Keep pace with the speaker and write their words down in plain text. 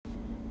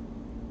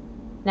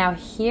Now,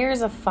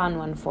 here's a fun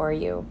one for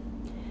you.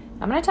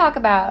 I'm going to talk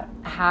about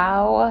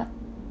how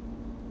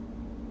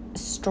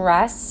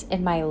stress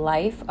in my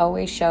life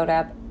always showed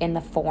up in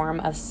the form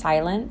of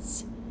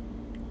silence.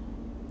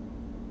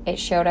 It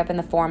showed up in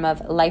the form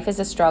of life is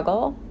a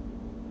struggle.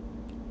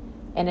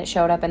 And it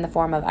showed up in the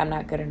form of I'm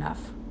not good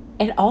enough.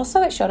 And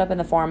also it showed up in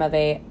the form of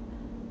a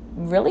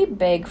really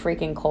big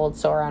freaking cold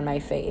sore on my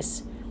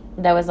face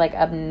that was like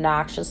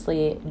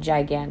obnoxiously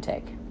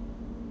gigantic.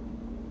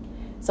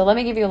 So let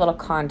me give you a little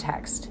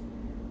context.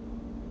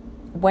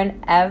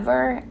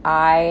 Whenever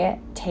I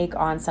take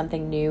on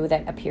something new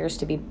that appears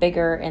to be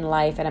bigger in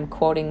life, and I'm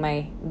quoting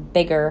my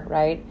bigger,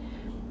 right?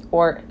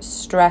 Or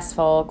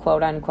stressful,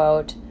 quote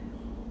unquote,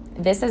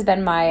 this has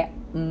been my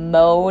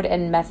mode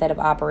and method of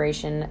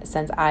operation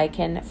since I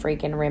can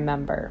freaking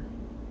remember.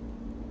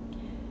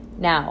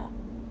 Now,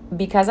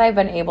 because I've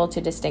been able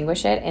to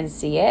distinguish it and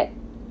see it,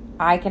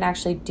 I can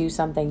actually do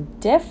something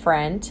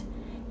different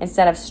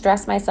instead of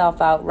stress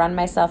myself out, run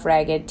myself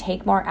ragged,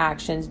 take more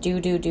actions,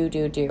 do.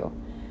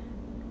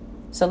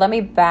 So let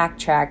me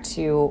backtrack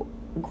to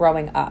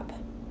growing up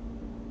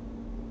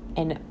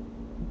and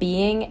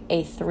being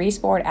a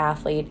 3-sport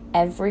athlete.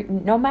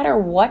 No matter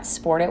what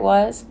sport it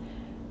was,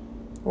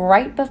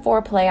 right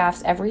before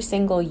playoffs every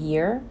single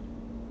year,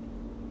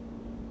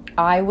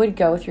 I would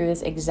go through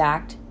this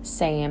exact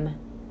same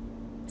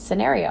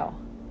scenario.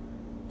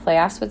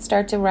 Playoffs would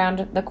start to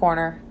round the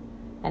corner,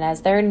 and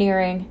as they're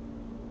nearing,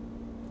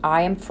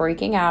 I am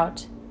freaking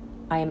out.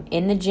 I am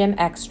in the gym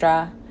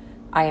extra.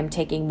 I am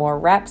taking more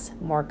reps,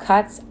 more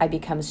cuts. I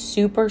become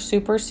super,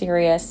 super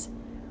serious.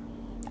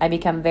 I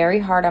become very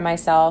hard on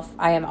myself.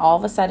 I am all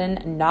of a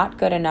sudden not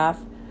good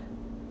enough.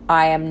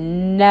 I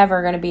am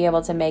never going to be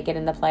able to make it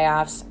in the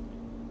playoffs.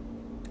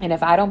 And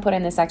if I don't put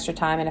in this extra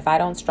time and if I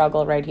don't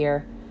struggle right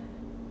here,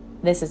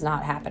 this is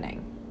not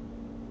happening.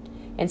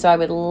 And so I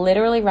would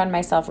literally run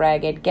myself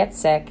ragged, get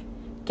sick,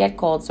 get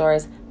cold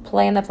sores,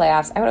 play in the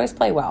playoffs. I would always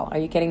play well. Are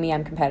you kidding me?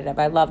 I'm competitive.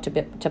 I love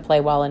to play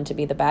well and to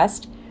be the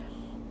best.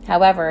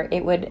 However,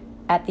 it would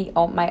at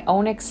my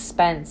own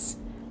expense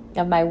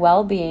of my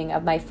well-being,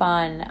 of my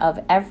fun, of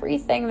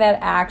everything that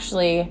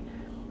actually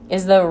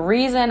is the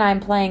reason I'm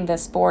playing the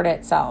sport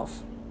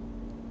itself.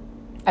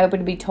 I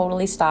would be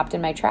totally stopped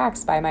in my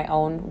tracks by my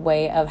own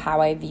way of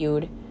how I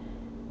viewed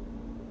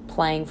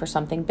playing for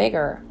something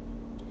bigger.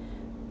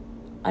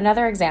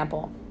 Another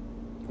example.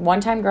 One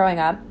time growing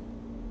up,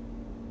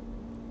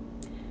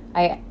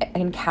 I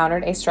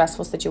encountered a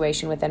stressful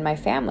situation within my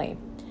family.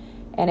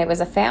 And it was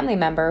a family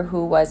member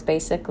who was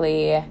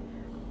basically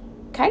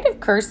kind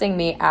of cursing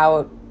me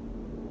out,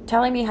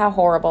 telling me how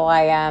horrible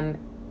I am,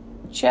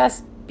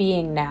 just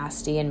being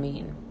nasty and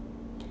mean.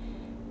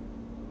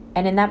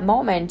 And in that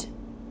moment,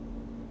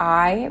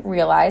 I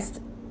realized,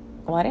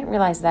 well, I didn't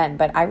realize then,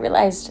 but I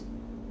realized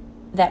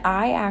that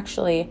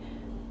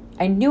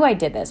I knew I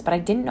did this, but I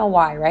didn't know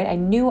why, right? I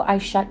knew I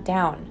shut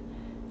down.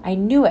 I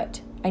knew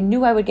it. I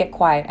knew I would get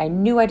quiet. I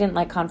knew I didn't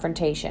like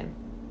confrontation.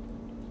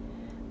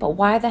 But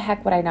why the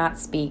heck would I not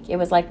speak? It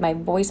was like my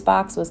voice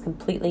box was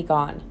completely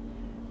gone.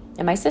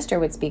 And my sister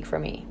would speak for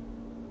me.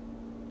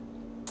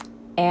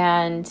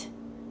 And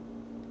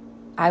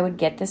I would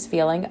get this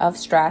feeling of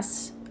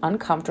stress,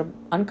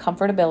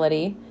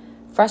 uncomfortability,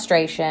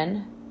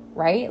 frustration,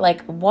 right?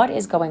 Like, what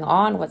is going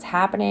on? What's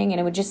happening? And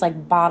it would just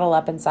like bottle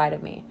up inside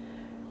of me.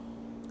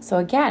 So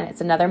again, it's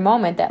another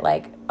moment that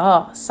like,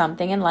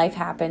 something in life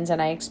happens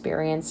and I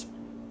experience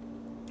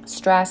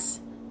stress,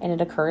 and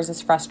it occurs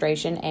as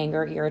frustration,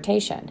 anger,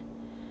 irritation.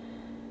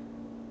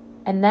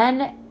 And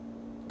then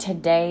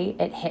today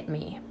it hit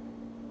me.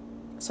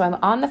 So I'm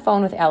on the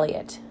phone with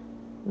Elliot.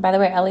 By the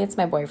way, Elliot's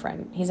my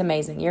boyfriend. He's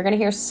amazing. You're going to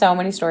hear so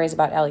many stories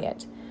about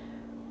Elliot.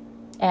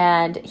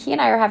 And he and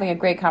I are having a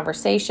great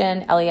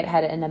conversation. Elliot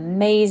had an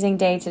amazing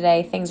day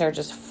today. Things are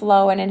just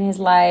flowing in his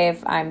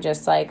life. I'm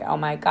just like, oh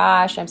my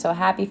gosh, I'm so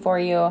happy for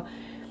you.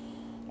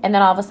 And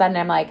then all of a sudden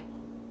I'm like,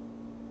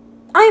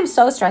 I am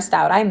so stressed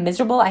out. I'm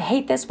miserable. I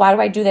hate this. Why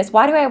do I do this?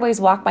 Why do I always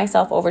walk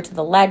myself over to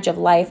the ledge of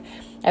life?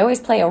 I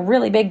always play a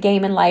really big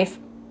game in life.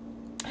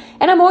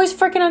 And I'm always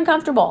freaking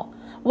uncomfortable.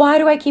 Why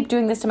do I keep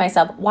doing this to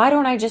myself? Why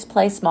don't I just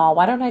play small?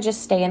 Why don't I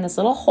just stay in this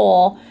little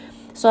hole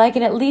so I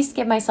can at least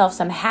give myself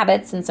some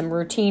habits and some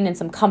routine and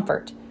some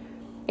comfort?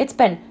 It's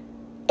been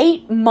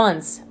 8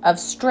 months of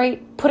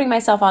straight putting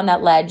myself on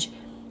that ledge.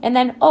 And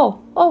then,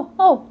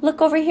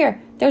 look over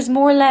here. There's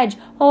more ledge.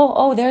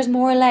 There's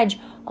more ledge.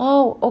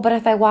 But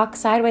if I walk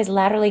sideways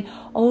laterally,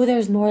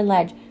 there's more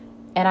ledge.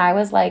 And I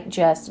was like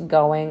just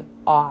going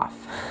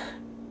off.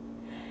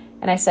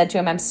 And I said to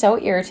him, I'm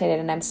so irritated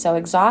and I'm so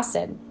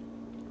exhausted.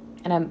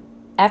 And I'm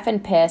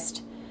effing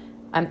pissed.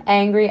 I'm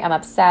angry. I'm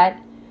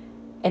upset.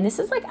 And this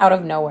is like out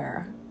of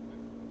nowhere.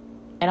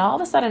 And all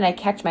of a sudden I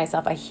catch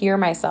myself. I hear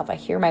my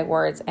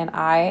words. And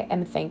I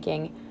am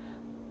thinking,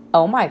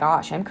 oh my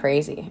gosh, I'm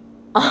crazy.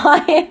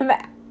 I am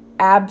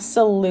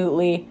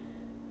absolutely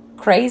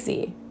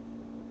crazy.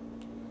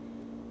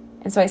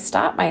 And so I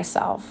stopped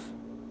myself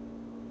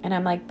and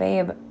I'm like,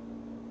 babe,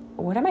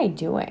 what am I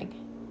doing?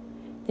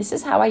 This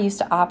is how I used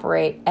to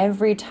operate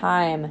every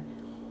time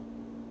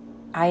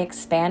I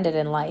expanded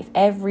in life.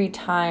 Every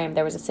time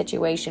there was a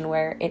situation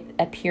where it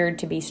appeared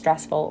to be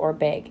stressful or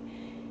big.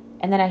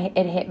 And then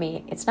it hit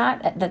me. It's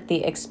not that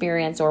the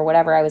experience or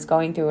whatever I was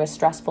going through was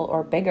stressful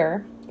or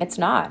bigger. It's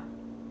not.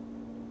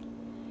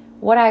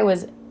 What I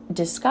was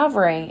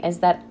discovering is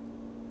that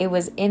it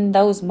was in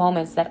those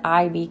moments that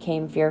I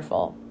became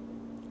fearful.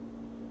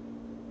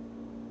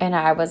 And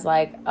I was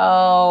like,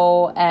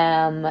 OMG.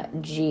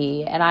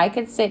 And I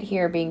could sit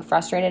here being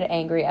frustrated,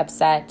 angry,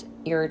 upset,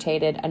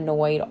 irritated,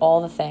 annoyed,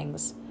 all the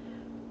things.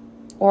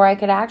 Or I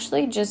could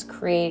actually just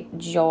create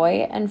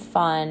joy and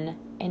fun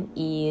and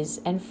ease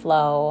and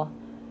flow.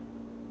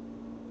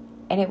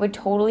 And it would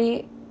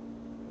totally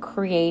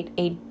create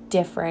a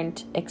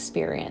different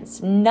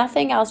experience.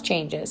 Nothing else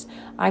changes.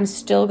 I'm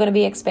still going to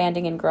be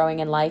expanding and growing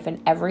in life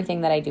and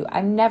everything that I do.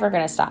 I'm never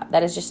going to stop.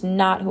 That is just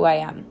not who I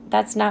am.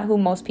 That's not who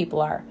most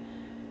people are.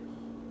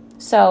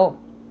 So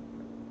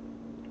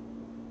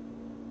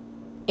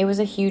it was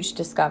a huge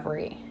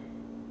discovery.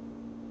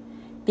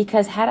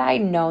 Because had I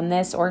known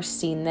this or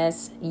seen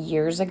this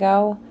years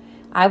ago,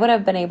 I would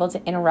have been able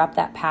to interrupt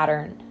that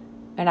pattern.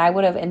 And I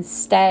would have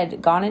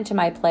instead gone into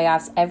my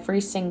playoffs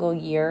every single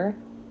year,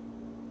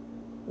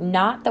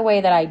 not the way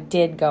that I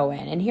did go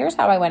in. And here's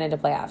how I went into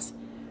playoffs.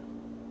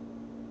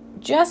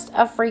 Just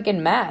a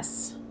freaking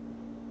mess.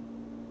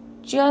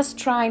 Just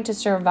trying to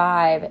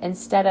survive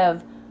instead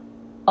of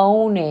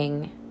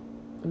owning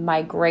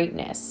my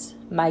greatness,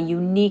 my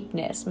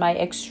uniqueness, my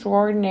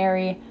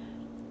extraordinary,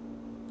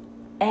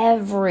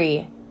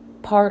 every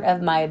part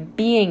of my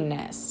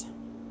beingness.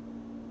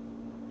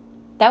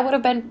 That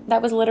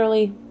was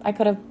literally, I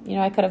could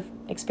have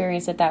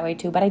experienced it that way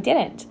too, but I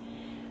didn't.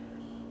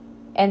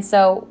 And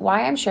so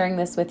why I'm sharing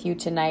this with you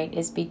tonight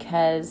is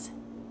because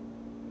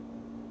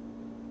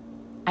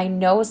I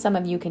know some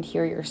of you can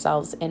hear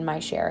yourselves in my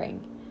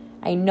sharing.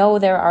 I know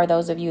there are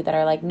those of you that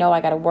are like, no,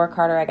 I got to work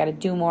harder. I got to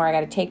do more. I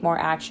got to take more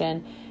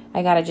action.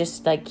 I got to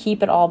just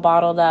keep it all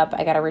bottled up.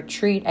 I got to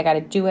retreat. I got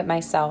to do it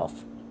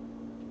myself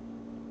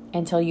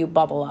until you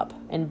bubble up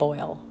and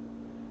boil.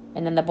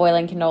 And then the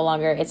boiling can no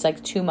longer, it's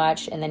too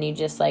much. And then you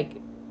just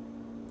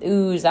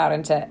ooze out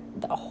into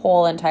the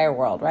whole entire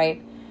world,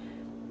 right?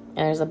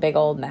 And there's a big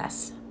old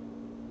mess.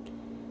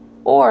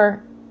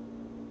 Or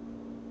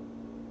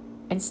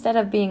instead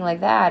of being like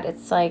that,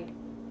 it's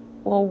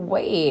well,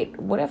 wait,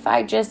 what if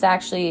I just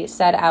actually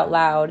said out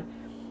loud,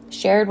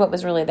 shared what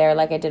was really there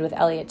like I did with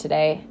Elliot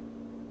today?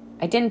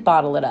 I didn't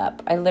bottle it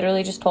up. I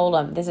literally just told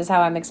him, this is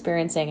how I'm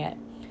experiencing it.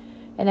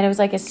 And then it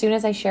was as soon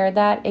as I shared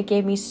that, it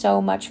gave me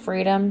so much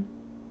freedom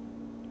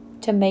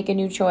to make a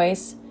new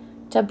choice,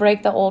 to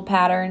break the old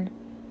pattern,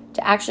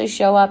 to actually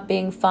show up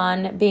being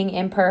fun, being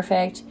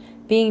imperfect,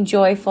 being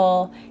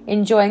joyful,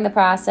 enjoying the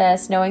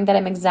process, knowing that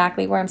I'm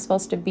exactly where I'm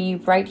supposed to be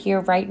right here,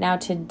 right now,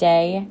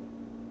 today.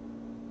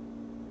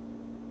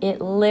 It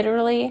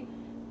literally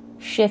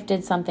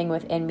shifted something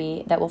within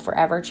me that will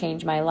forever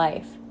change my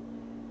life.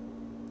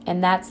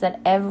 And that's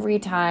that every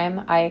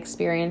time I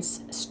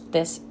experience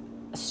this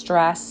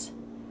stress,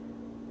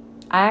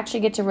 I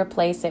actually get to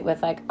replace it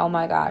with oh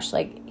my gosh,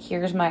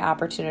 here's my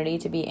opportunity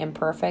to be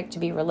imperfect, to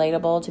be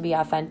relatable, to be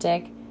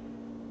authentic,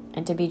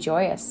 and to be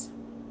joyous.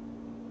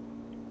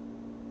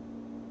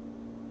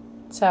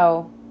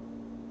 So,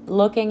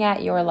 looking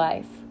at your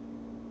life,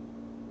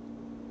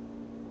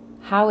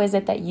 how is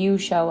it that you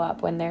show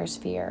up when there's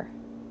fear?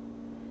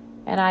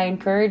 And I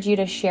encourage you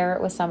to share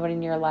it with somebody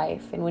in your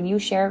life. And when you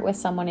share it with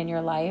someone in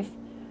your life,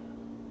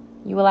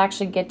 you will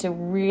actually get to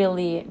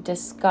really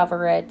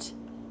discover it.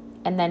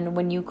 And then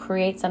when you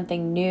create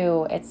something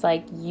new, it's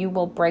you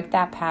will break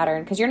that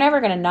pattern because you're never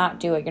going to not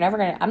do it.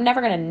 I'm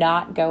never going to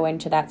not go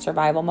into that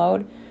survival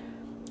mode.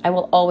 I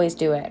will always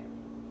do it.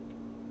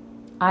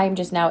 I'm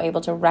just now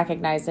able to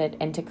recognize it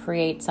and to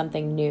create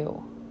something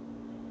new.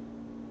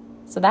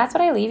 So that's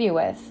what I leave you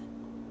with.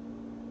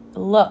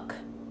 Look.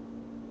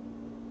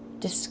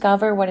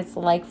 Discover what it's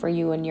like for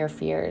you and your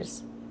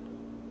fears.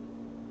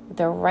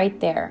 They're right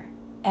there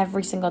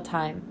every single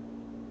time.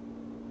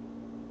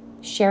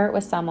 Share it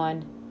with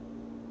someone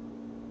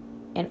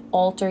and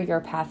alter your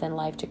path in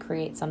life to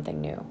create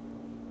something new.